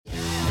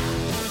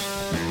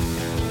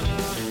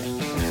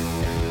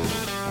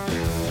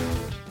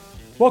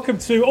Welcome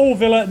to All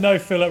Villa, No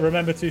Filler.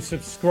 Remember to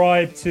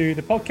subscribe to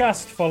the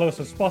podcast, follow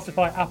us on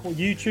Spotify, Apple,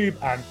 YouTube,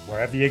 and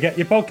wherever you get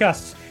your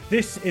podcasts.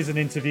 This is an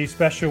interview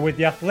special with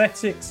the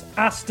Athletics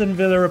Aston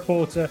Villa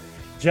reporter,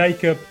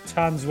 Jacob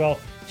Tanswell.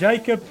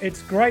 Jacob,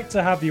 it's great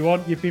to have you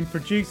on. You've been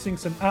producing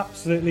some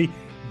absolutely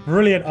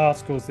brilliant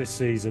articles this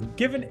season.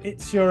 Given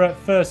it's your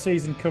first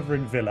season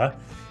covering Villa,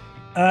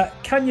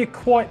 can you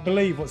quite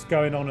believe what's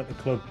going on at the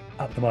club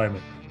at the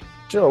moment?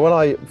 Do you know, when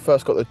I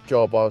first got the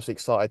job, I was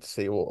excited to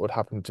see what would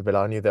happen to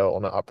Villa. I knew they were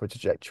on an upward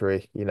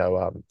trajectory.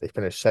 They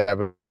finished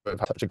seventh,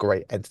 had such a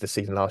great end to the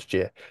season last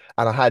year,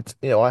 and I had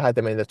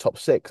them in the top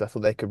six. I thought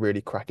they could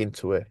really crack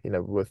into it,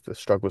 with the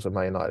struggles of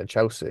Man United and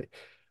Chelsea.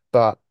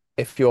 But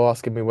if you're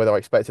asking me whether I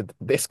expected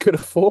this good a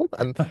form,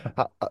 and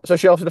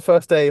especially after the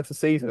first day of the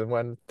season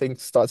when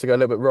things started to go a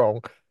little bit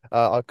wrong,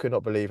 I could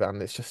not believe it. And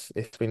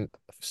it's been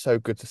so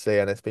good to see,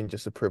 and it's been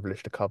just a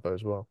privilege to cover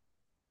as well.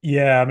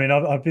 Yeah, I mean,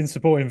 I've been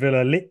supporting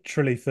Villa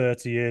literally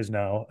 30 years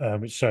now,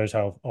 which shows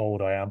how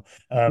old I am.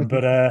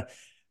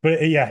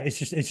 Yeah, it's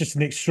just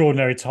an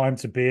extraordinary time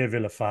to be a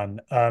Villa fan.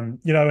 And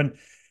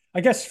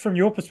I guess from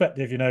your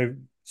perspective,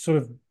 sort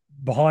of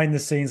behind the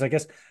scenes, I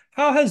guess,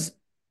 how has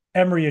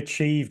Emery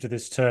achieved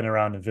this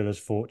turnaround in Villa's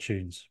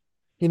fortunes?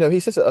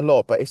 He says it a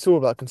lot, but it's all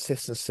about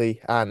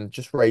consistency and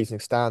just raising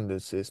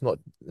standards. It's not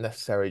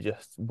necessarily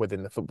just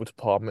within the football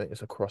department,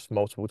 it's across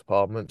multiple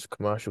departments,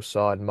 commercial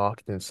side,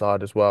 marketing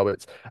side as well.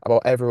 It's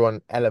about everyone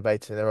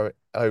elevating their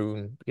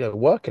own,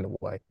 work in a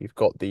way. You've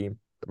got the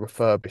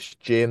refurbished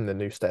gym, the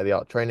new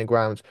state-of-the-art training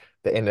grounds,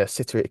 the inner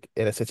city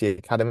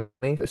academy.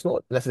 It's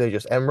not necessarily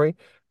just Emery,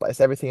 but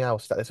it's everything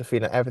else that there's a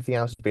feeling that everything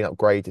else has been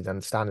upgraded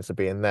and standards are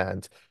being there.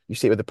 And you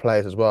see it with the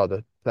players as well.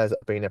 The players that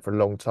have been there for a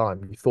long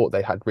time. You thought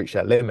they had reached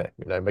their limit,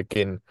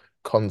 McGinn,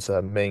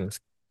 Konsa, Mings,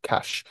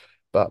 Cash,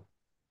 but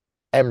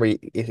Emery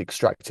is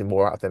extracting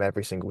more out of them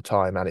every single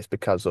time, and it's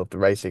because of the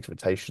raised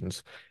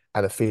expectations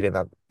and the feeling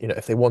that,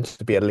 if they want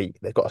to be elite,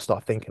 they've got to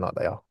start thinking like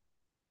they are.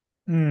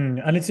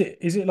 And is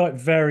it like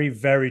very,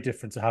 very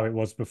different to how it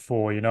was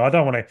before? I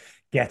don't want to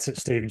get at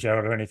Steven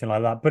Gerrard or anything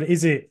like that, but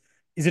is it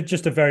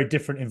just a very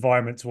different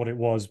environment to what it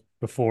was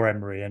before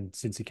Emery and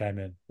since he came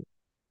in?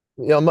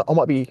 Yeah, I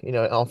might be,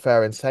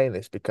 unfair in saying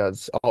this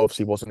because I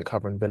obviously wasn't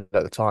covering Villa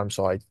at the time,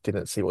 so I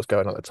didn't see what was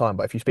going on at the time.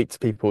 But if you speak to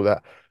people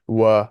that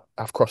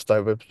have crossed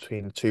over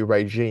between the two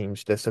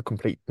regimes, there's a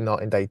complete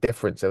night and day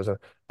difference. There was an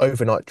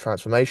overnight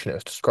transformation. It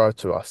was described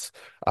to us,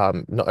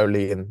 not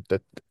only in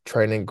the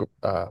training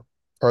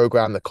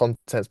program, the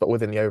contents, but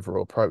within the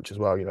overall approach as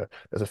well.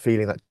 There's a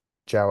feeling that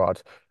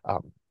Gerrard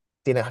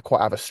didn't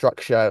quite have a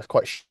structure. It was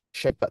quite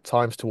shaped at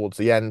times towards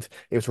the end.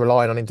 He was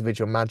relying on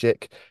individual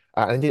magic,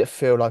 and it didn't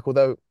feel like,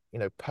 although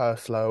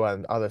Purslow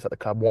and others at the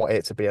club wanted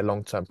it to be a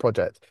long-term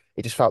project.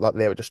 It just felt like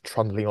they were just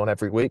trundling on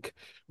every week.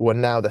 Well,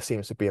 now there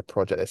seems to be a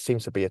project. There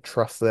seems to be a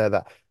trust there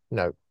that,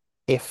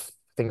 if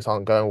things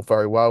aren't going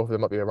very well, there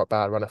might be a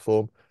bad run of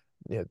form,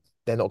 they're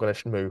not going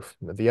to move.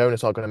 The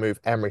owners aren't going to move.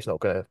 Emery's not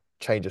going to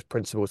change his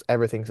principles.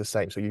 Everything's the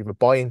same. So you either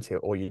buy into it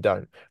or you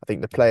don't. I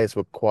think the players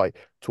were quite,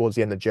 towards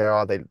the end of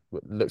Gerrard, they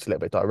looked a little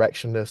bit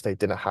directionless. They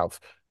didn't have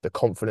the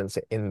confidence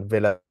in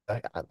Villa,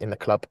 in the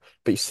club.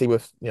 But you see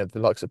with the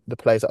likes of the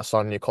players that are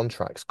signing new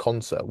contracts,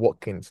 Konsa,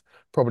 Watkins,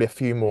 probably a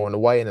few more on the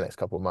way in the next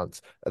couple of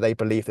months. They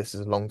believe this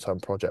is a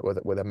long-term project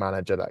with a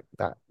manager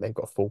that they've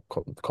got full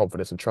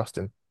confidence and trust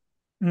in.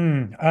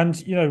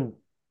 And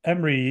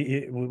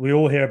Emery, we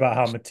all hear about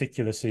how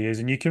meticulous he is,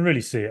 and you can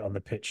really see it on the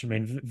pitch. I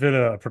mean,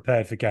 Villa are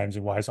prepared for games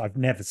in ways I've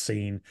never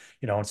seen,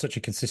 on such a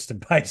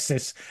consistent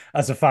basis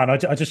as a fan. I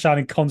just shout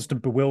in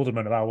constant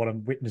bewilderment about what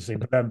I'm witnessing.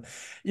 But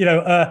you know,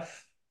 uh,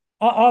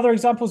 are there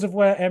examples of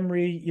where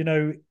Emery,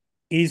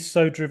 is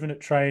so driven at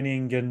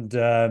training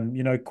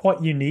and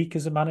quite unique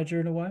as a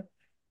manager in a way?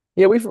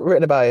 Yeah, we've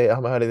written about it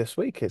earlier this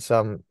week. It's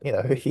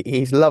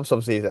he loves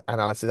obviously his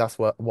analysis. That's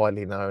what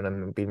widely known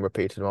and been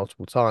repeated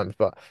multiple times.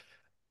 But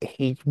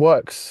he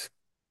works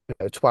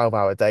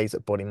 12-hour days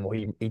at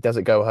Bodymoor. He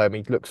doesn't go home.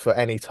 He looks for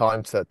any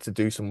time to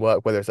do some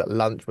work, whether it's at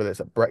lunch, whether it's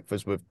at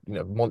breakfast with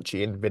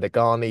Monchi and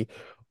Vidagani,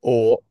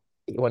 or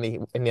when he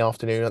in the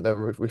afternoon at the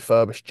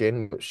refurbished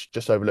gym, which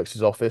just overlooks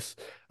his office.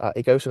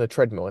 He goes on a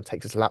treadmill and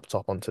takes his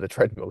laptop onto the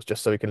treadmills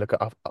just so he can look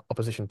at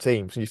opposition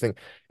teams. And you think,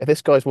 if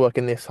this guy's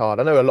working this hard,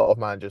 I know a lot of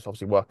managers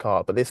obviously work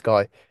hard, but this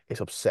guy is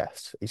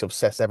obsessed. He's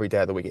obsessed every day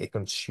of the week. It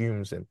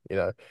consumes him.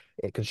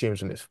 It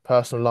consumes him in his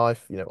personal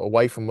life.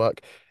 Away from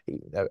work.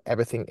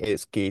 Everything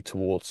is geared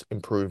towards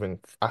improving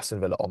Aston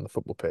Villa on the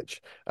football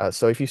pitch.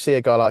 So if you see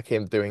a guy like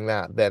him doing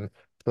that, then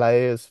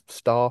players,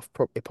 staff,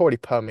 it probably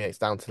permeates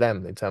down to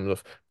them in terms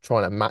of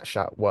trying to match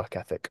that work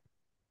ethic.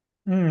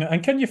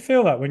 And can you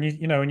feel that when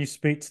you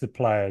speak to the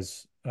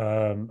players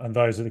and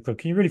those at the club?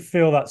 Can you really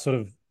feel that sort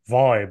of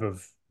vibe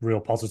of real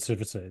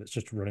positivity that's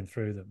just running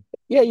through them?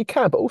 Yeah, you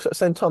can, but also at the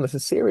same time, there's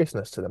a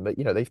seriousness to them. That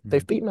they've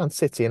Mm. beat Man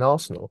City and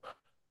Arsenal.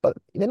 but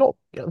they're not.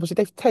 Obviously,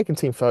 they've taken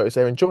team photos,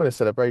 they're enjoying the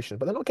celebration,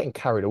 but they're not getting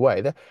carried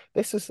away.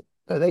 This is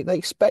they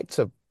expect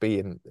to be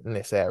in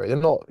this area. They're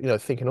not,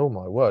 thinking, oh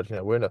my word,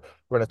 we're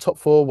in a top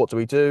four. What do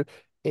we do?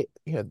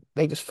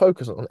 They just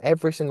focus on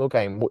every single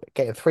game,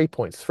 getting 3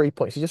 points, 3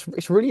 points.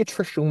 It's really a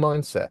attritional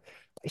mindset.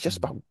 It's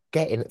just Mm. about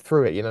getting it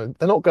through it.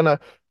 They're not gonna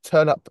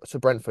turn up to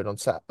Brentford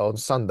on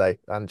Sunday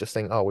and just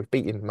think, oh, we've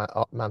beaten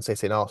Man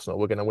City and Arsenal,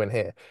 we're gonna win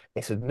here.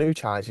 It's a new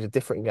challenge, it's a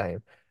different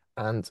game,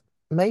 and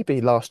maybe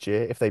last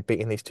year, if they'd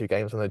beaten these two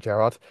games under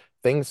Gerrard,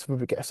 things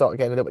would start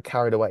getting a little bit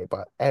carried away.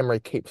 But Emery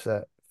keeps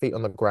their feet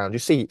on the ground. You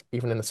see,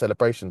 even in the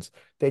celebrations,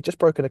 they've just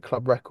broken a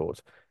club record.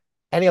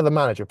 Any other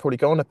manager would probably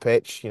go on a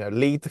pitch,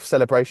 lead the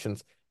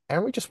celebrations.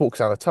 Emery just walks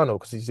down the tunnel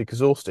because he's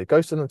exhausted,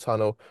 goes to the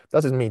tunnel,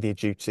 does his media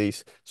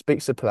duties,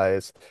 speaks to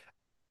players,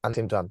 and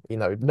him done.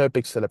 No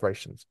big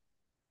celebrations.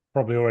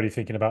 Probably already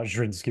thinking about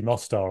Zrinski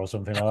Mostar or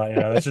something like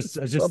that. It's just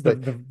the, Probably.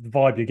 the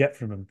vibe you get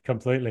from him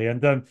completely.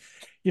 And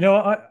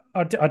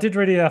I did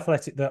read in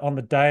Athletic that on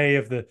the day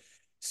of the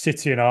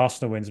City and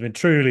Arsenal wins, I mean,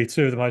 truly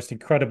two of the most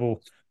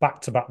incredible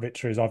back-to-back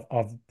victories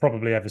I've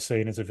probably ever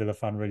seen as a Villa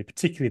fan. Really,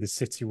 particularly the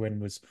City win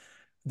was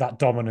that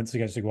dominance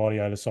against the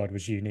Guardiola side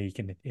was unique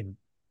in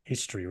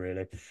history.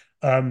 Really,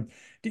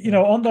 Yeah.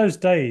 on those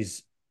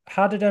days,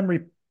 how did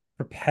Emery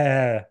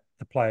prepare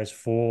the players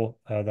for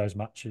those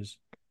matches?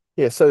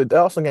 Yeah, so the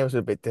Arsenal game was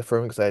a bit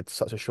different because they had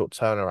such a short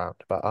turnaround.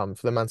 But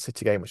for the Man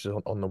City game, which is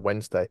on the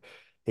Wednesday,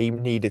 he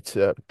needed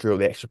to drill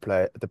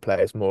the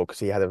players more because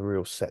he had a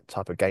real set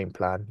type of game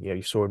plan.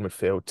 You saw in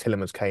midfield,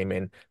 Tillemans came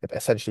in. They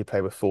essentially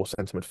played with four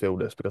centre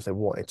midfielders because they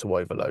wanted to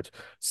overload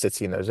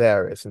City in those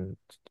areas. And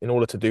in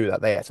order to do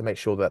that, they had to make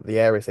sure that the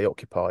areas they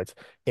occupied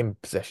in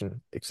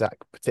possession,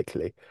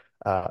 particularly,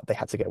 they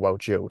had to get well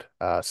drilled.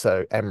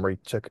 So Emery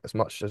took as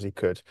much as he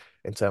could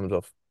in terms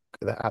of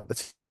at the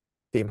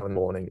team in the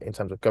morning in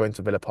terms of going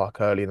to Villa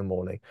Park early in the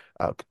morning,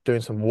 doing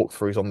some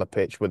walkthroughs on the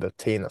pitch with the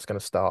team that's going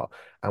to start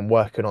and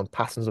working on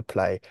patterns of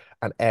play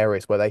and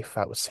areas where they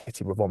felt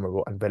City were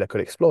vulnerable and Villa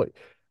could exploit.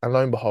 And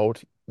lo and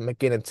behold,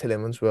 McGinn and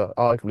Tillemans were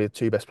arguably the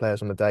two best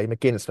players on the day.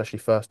 McGinn, especially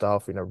first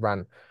half,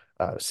 ran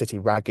City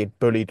ragged,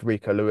 bullied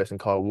Rico Lewis and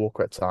Kyle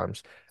Walker at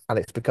times. And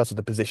it's because of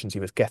the positions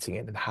he was getting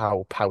in and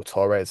how Pau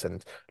Torres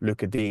and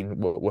Luca Dean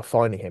were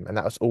finding him. And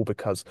that was all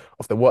because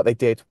of the work they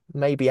did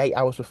maybe 8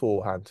 hours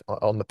beforehand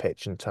on the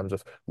pitch in terms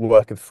of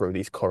working through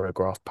these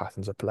choreographed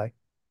patterns of play.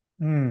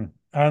 Mm.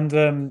 And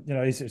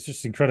it's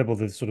just incredible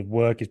the sort of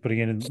work he's putting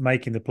in and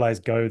making the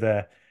players go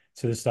there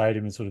to the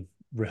stadium and sort of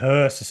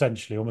rehearse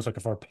essentially, almost like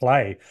for a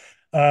play.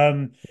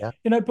 Um,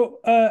 Yeah. but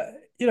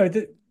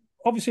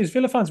obviously as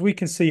Villa fans, we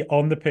can see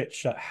on the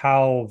pitch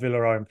how Villa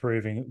are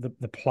improving.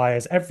 The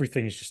players,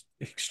 everything is just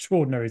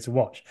extraordinary to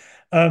watch.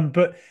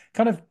 But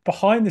kind of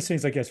behind the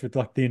scenes, I guess, with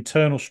like the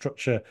internal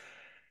structure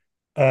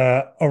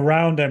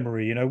around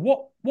Emery,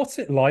 what's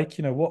it like?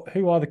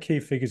 Who are the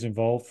key figures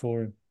involved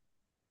for him?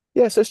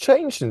 Yeah, so it's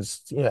changed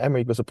since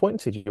Emery was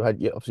appointed. You had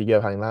obviously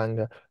Johan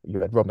Lange,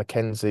 you had Rob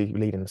McKenzie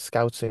leading the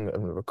scouting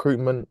and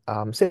recruitment.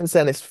 Since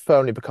then, it's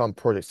firmly become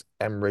Project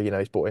Emery.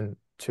 He's brought in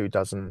 2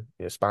 dozen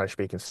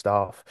Spanish-speaking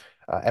staff.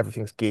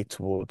 Everything's geared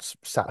towards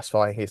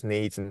satisfying his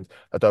needs and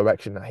a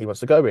direction that he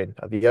wants to go in.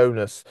 The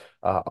owners,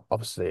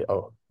 obviously,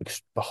 are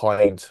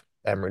behind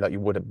Emery like you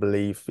wouldn't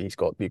believe. He's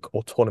got the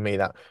autonomy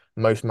that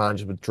most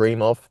managers would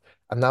dream of.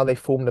 And now they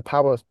formed a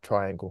power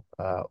triangle,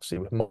 obviously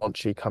with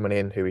Monchi coming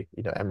in, who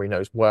Emery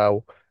knows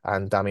well,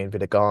 and Damian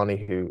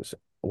Vidagani, who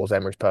was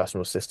Emery's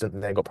personal assistant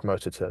and then got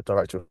promoted to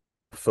director of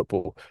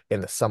football in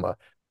the summer.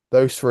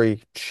 Those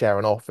three share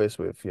an office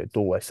with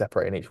doorways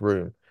separating each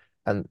room,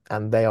 and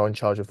they are in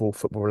charge of all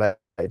football related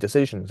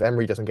decisions.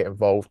 Emery doesn't get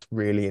involved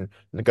really in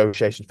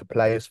negotiations for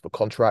players, for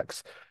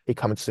contracts. He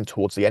comes in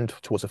towards the end,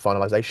 towards the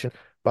finalisation.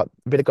 But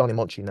Vidagani and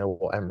Monchi know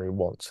what Emery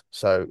wants.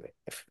 So,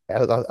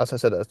 as I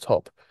said at the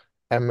top,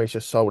 Emery's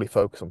just solely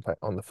focused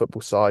on the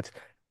football side,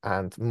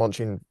 and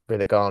Monchi and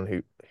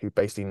Villigan, who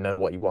basically know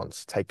what he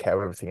wants, take care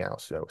of everything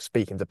else.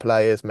 Speaking to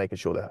players, making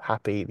sure they're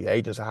happy, the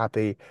agents are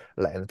happy,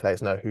 letting the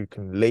players know who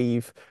can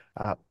leave.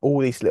 All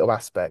these little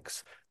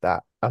aspects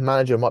that a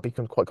manager might be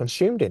quite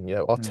consumed in.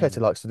 Arteta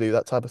Hmm. likes to do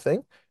that type of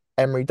thing.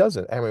 Emery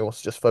doesn't. Emery wants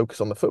to just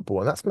focus on the football,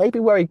 and that's maybe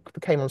where he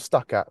became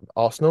unstuck at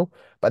Arsenal.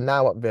 But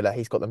now at Villa,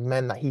 he's got the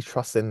men that he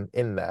trusts in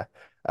there,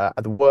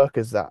 the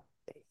workers that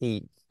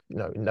he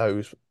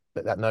knows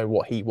that know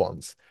what he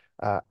wants.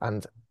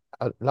 And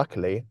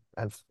luckily,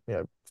 and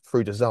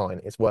through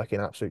design, it's working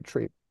an absolute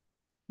treat.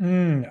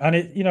 And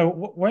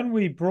when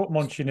we brought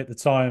Monchi in at the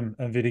time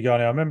and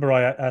Vidigani, I remember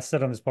I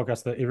said on this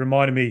podcast that it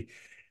reminded me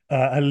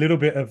a little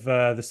bit of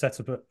the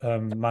setup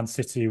at Man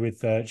City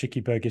with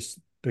Jiki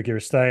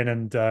Bergistain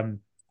and can't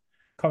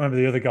remember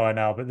the other guy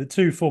now, but the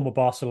two former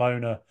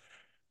Barcelona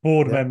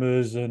board Yeah.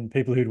 members and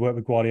people who'd worked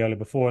with Guardiola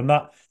before. And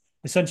that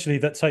essentially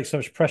that takes so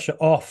much pressure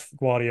off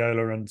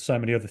Guardiola and so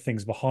many other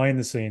things behind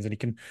the scenes, and he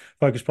can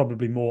focus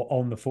probably more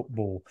on the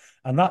football.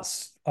 And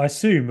that's, I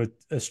assume,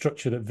 a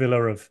structure that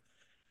Villa have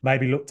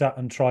maybe looked at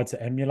and tried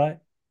to emulate.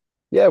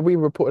 Yeah, we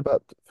reported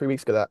about 3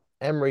 weeks ago that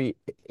Emery,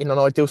 in an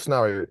ideal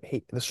scenario,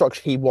 the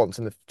structure he wants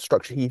and the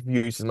structure he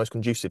views as most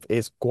conducive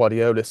is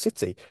Guardiola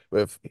City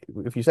with,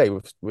 if you say,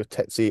 with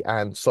Tetsi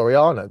and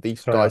Soriano,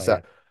 Sorry, Anna,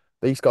 yeah.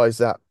 these guys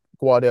that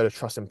Guardiola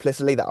trusts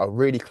implicitly, that are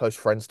really close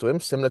friends to him,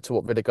 similar to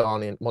what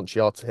Vidagani and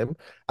Monchi are to him,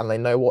 and they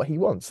know what he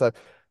wants. So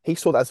he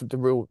saw that as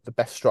the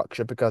best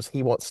structure because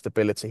he wants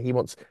stability. He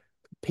wants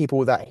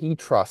people that he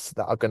trusts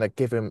that are going to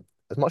give him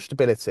as much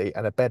stability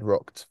and a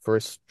bedrock for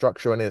his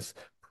structure and his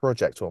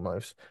project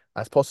almost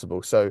as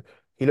possible. So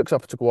he looks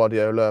up to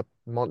Guardiola,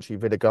 Monchi,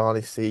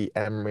 Vidagani, see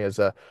Emery as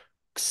a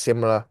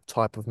similar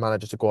type of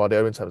manager to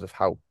Guardiola in terms of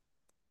how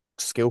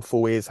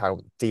skillful he is, how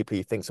deeply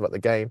he thinks about the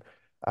game.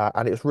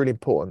 And it's really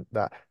important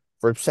that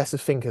for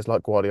obsessive thinkers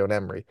like Guardiola and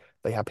Emery,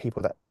 they have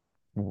people that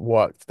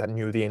worked, that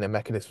knew the inner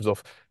mechanisms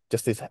of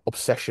just his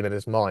obsession in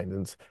his mind.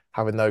 And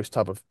having those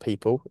type of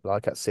people,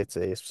 like at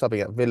City, is something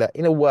that Villa,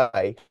 in a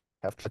way,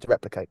 have tried to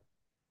replicate.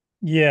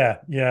 Yeah,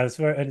 yeah,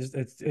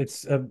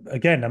 it's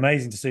again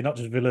amazing to see not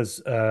just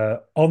Villa's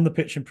on the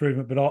pitch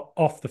improvement, but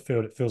off the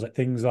field. It feels like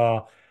things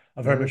are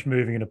very Mm. much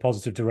moving in a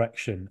positive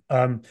direction.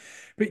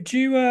 But do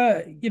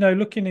you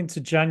looking into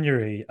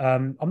January,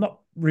 I'm not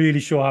really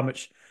sure how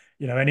much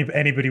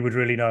anybody would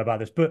really know about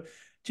this, but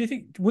do you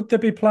think would there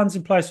be plans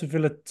in place for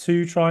Villa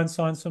to try and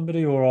sign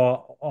somebody,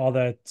 or are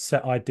there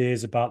set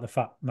ideas about the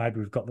fact maybe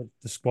we've got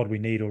the squad we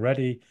need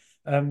already?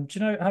 Do you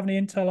know have any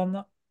intel on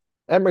that?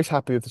 Emery's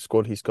happy with the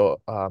squad he's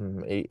got.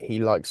 He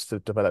likes to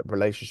develop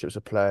relationships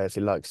with players.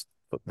 He likes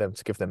for them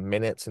to give them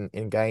minutes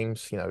in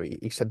games. You know,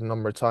 he said a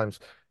number of times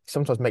he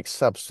sometimes makes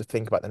subs to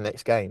think about the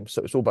next game.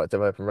 So it's all about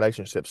developing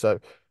relationships. So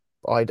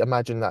I'd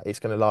imagine that it's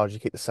going to largely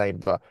keep the same.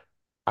 But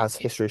as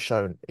history has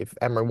shown, if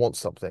Emery wants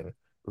something,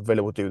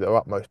 Villa will do their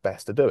utmost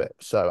best to do it.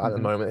 So at the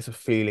Mhm. moment, it's a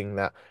feeling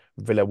that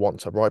Villa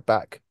wants a right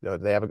back. You know,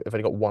 they've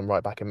only got one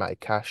right back in Matty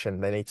Cash,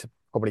 and they need to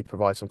probably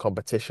provide some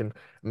competition.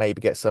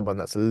 Maybe get someone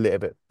that's a little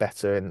bit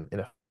better in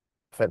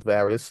offensive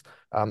areas.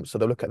 So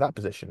they'll look at that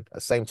position. At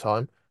the same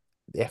time,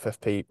 the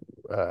FFP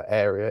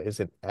area is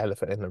an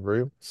elephant in the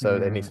room. So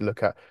they need Mm. to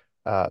look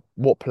at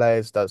what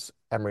players does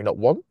Emery not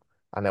want,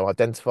 and they'll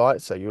identify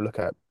it. So you look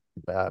at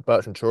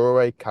Bertrand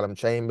Traore, Callum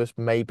Chambers,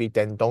 maybe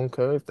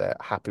Dendoncker if they're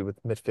happy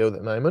with midfield at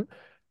the moment.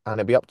 And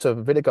it'll be up to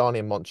Vidagani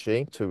and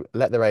Monchi to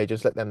let their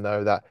agents let them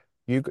know that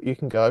you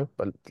can go,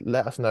 but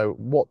let us know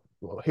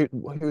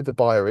who the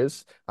buyer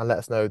is and let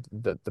us know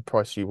the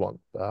price you want.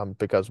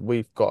 Because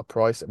we've got a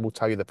price and we'll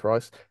tell you the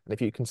price. And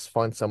if you can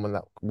find someone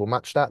that will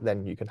match that,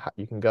 then you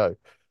can go.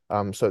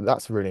 So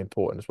that's really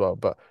important as well.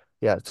 But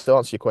yeah, to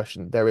answer your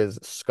question, there is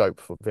scope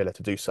for Villa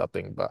to do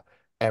something, but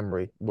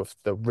Emery, with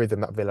the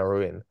rhythm that Villa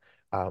are in,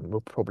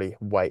 will probably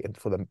wait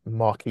for the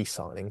marquee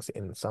signings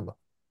in the summer.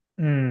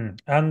 Mm.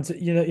 And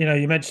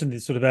you mentioned the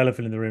sort of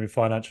elephant in the room of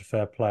financial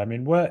fair play. I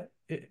mean, where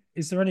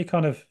is there any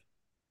kind of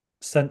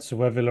sense of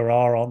where Villa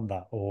are on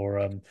that,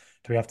 or do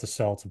we have to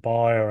sell to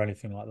buy or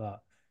anything like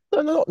that?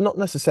 No, no, not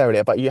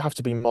necessarily, but you have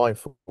to be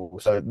mindful.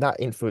 So that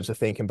influence of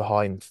thinking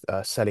behind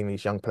selling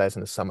these young players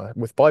in the summer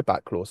with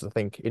buyback clauses. I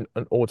think in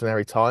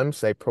ordinary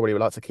times they probably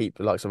would like to keep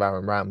the likes of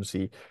Aaron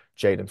Ramsey,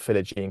 Jaden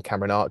Philogene, and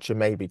Cameron Archer,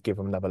 maybe give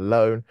them another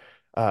loan.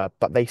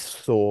 But they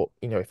saw,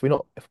 if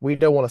we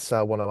don't want to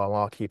sell one of our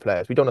marquee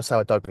players, we don't want to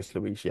sell Douglas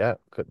Luiz yet.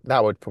 'Cause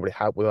that would probably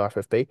help with our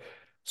FFP.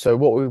 So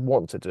what we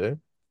want to do,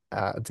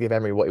 to give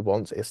Emery what he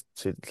wants, is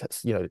to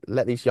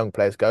let these young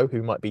players go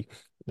who might be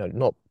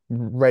not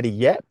ready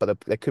yet, but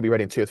they could be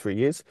ready in 2 or 3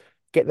 years.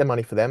 Get the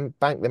money for them,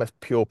 bank them as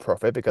pure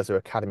profit because they're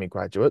academy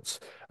graduates.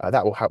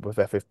 That will help with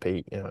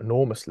FFP,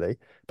 enormously.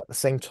 But at the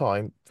same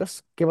time,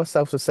 just give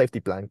ourselves a safety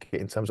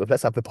blanket in terms of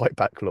let's have the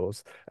buyback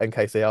clause in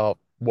case they are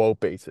world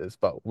beaters,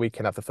 but we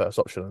can have the first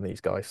option on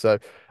these guys. So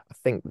I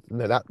think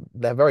that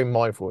they're very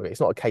mindful of it. It's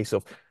not a case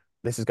of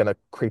this is going to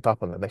creep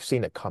up on them. They've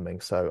seen it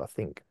coming. So I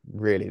think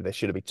really there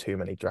shouldn't be too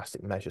many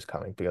drastic measures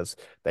coming because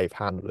they've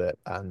handled it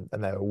and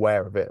they're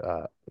aware of it,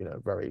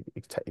 very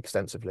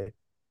extensively.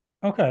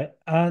 Okay,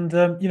 and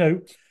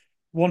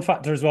one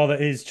factor as well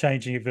that is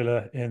changing at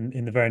Villa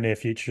in the very near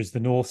future is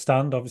the North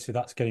Stand. Obviously,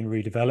 that's getting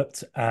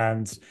redeveloped,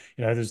 and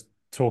there's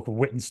talk of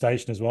Witten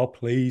Station as well.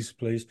 Please,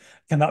 please,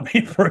 can that be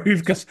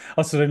improved? Because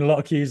I've stood in a lot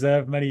of queues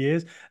there for many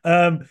years.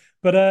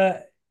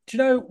 But do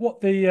you know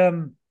what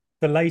the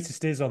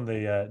latest is on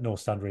the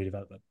North Stand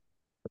redevelopment?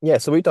 Yeah,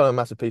 so we've done a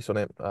massive piece on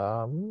it.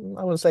 I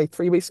want to say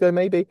 3 weeks ago,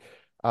 maybe.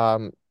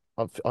 Um,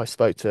 I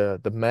spoke to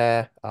the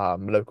mayor,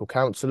 local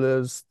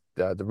councillors,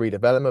 the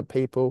redevelopment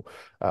people,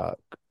 uh,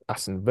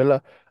 Aston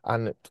Villa,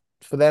 and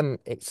for them,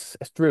 it's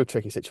a real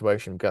tricky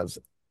situation because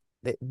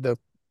the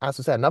as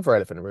I said, another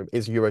elephant in the room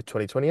is Euro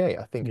 2028.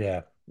 I think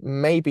Yeah.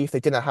 maybe if they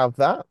didn't have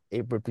that,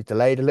 it would be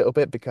delayed a little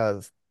bit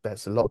because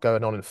there's a lot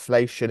going on.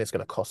 Inflation, it's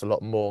going to cost a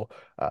lot more.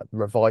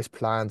 Revised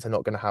plans are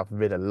not going to have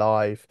Villa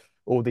live.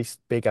 All these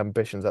big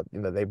ambitions that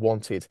they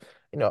wanted,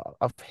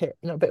 I've hit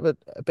a bit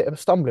of a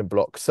stumbling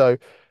block. So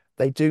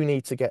they do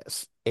need to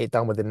get it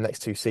done within the next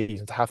 2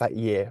 seasons to have that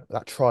year,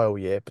 that trial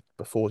year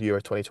before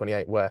Euro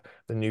 2028, where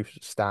the new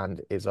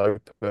stand is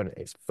open,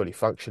 it's fully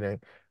functioning.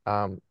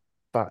 Um,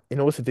 But in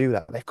order to do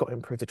that, they've got to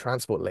improve the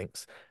transport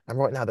links. And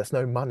right now, there's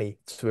no money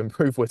to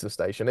improve Whittle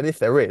Station. And if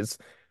there is,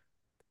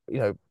 you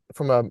know,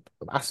 from a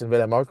Aston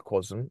Villa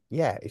microcosm,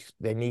 yeah,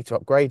 they need to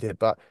upgrade it.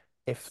 But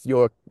if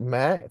you're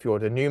mayor, if you're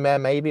the new mayor,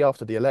 maybe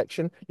after the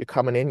election, you're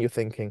coming in, you're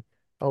thinking,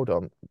 hold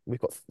on, we've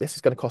got this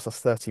is going to cost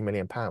us £30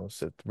 million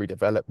to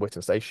redevelop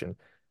Whitton Station.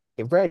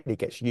 It rarely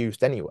gets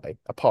used anyway,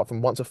 apart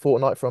from once a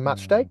fortnight for a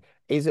match day. Mm.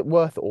 Is it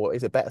worth it, or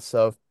is it better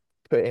served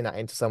putting that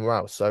into somewhere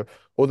else? So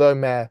although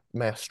Mayor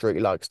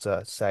Street likes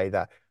to say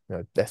that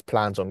there's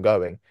plans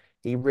ongoing,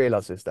 he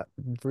realizes that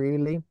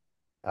really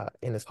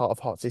in his heart of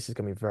hearts, this is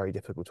going to be very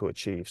difficult to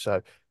achieve.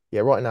 So,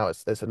 yeah, right now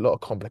there's a lot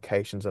of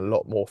complications, a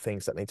lot more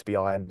things that need to be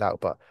ironed out.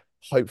 But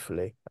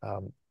hopefully,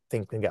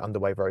 things can get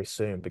underway very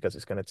soon because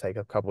it's going to take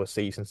a couple of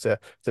seasons to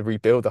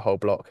rebuild the whole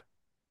block.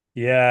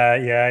 Yeah,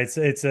 yeah,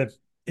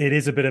 it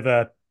is a bit of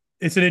a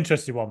it's an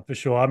interesting one for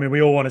sure. I mean,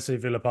 we all want to see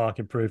Villa Park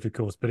improve, of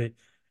course, but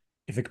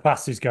if the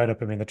capacity is going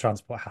up, I mean, the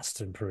transport has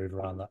to improve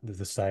around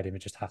the stadium. It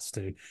just has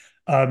to.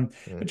 Mm.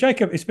 But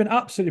Jacob, it's been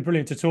absolutely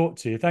brilliant to talk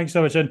to you. Thanks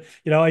so much. And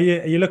are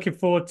you looking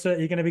forward to? Are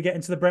you going to be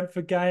getting to the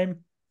Brentford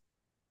game?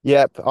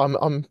 Yep,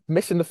 I'm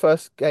missing the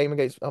first game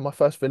against my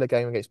first Villa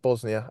game against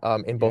Bosnia.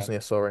 In Yeah.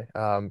 Bosnia, sorry.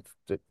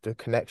 The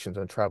connections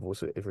and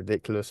travels is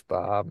ridiculous,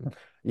 but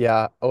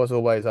yeah, as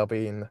always, I'll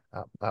be in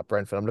at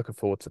Brentford. I'm looking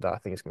forward to that. I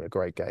think it's gonna be a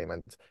great game,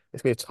 and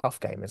it's gonna be a tough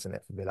game, isn't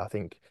it, for Villa? I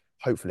think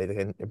hopefully they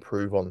can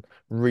improve on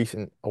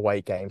recent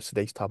away games to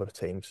these type of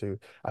teams who,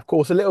 of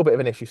course, a little bit of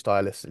an issue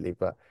stylistically,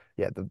 but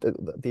yeah,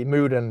 the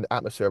mood and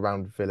atmosphere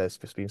around Villa has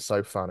just been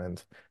so fun,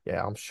 and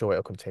yeah, I'm sure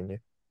it'll continue.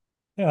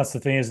 Yeah, that's the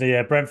thing, isn't it?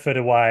 Yeah, Brentford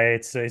away.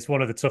 It's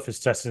one of the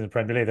toughest tests in the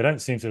Premier League. They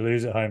don't seem to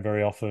lose at home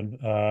very often.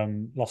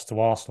 Lost to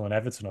Arsenal and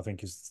Everton, I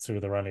think, is two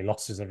of their only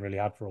losses they've really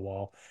had for a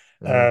while.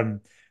 Mm.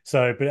 Um,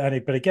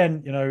 but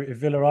again, if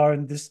Villa are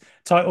in this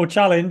title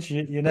challenge,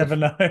 you never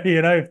know.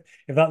 If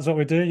that's what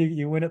we do,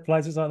 you win at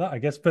places like that, I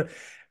guess. But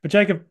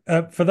Jacob,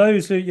 for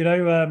those who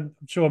I'm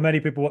sure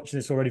many people watching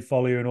this already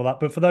follow you and all that.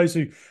 But for those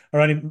who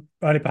are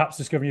only perhaps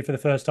discovering you for the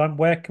first time,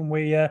 where can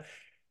we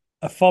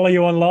follow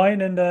you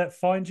online and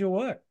find your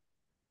work?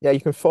 Yeah, you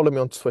can follow me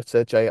on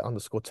Twitter,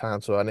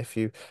 J_Tanswell. And if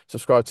you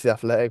subscribe to The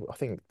Athletic, I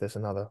think there's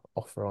another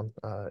offer on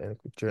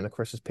during the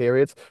Christmas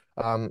period.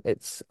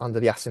 It's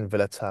under the Aston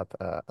Villa tab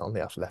on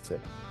The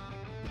Athletic.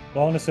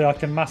 Well, honestly, I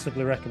can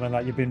massively recommend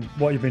that.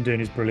 What you've been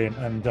doing is brilliant,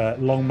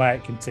 and long may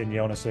it continue.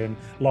 Honestly, and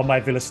long may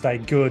Villa stay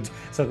good,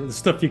 so that the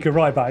stuff you can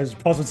write about is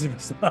positive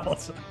as well.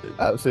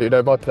 Absolutely,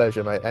 no, my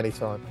pleasure, mate.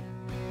 Anytime.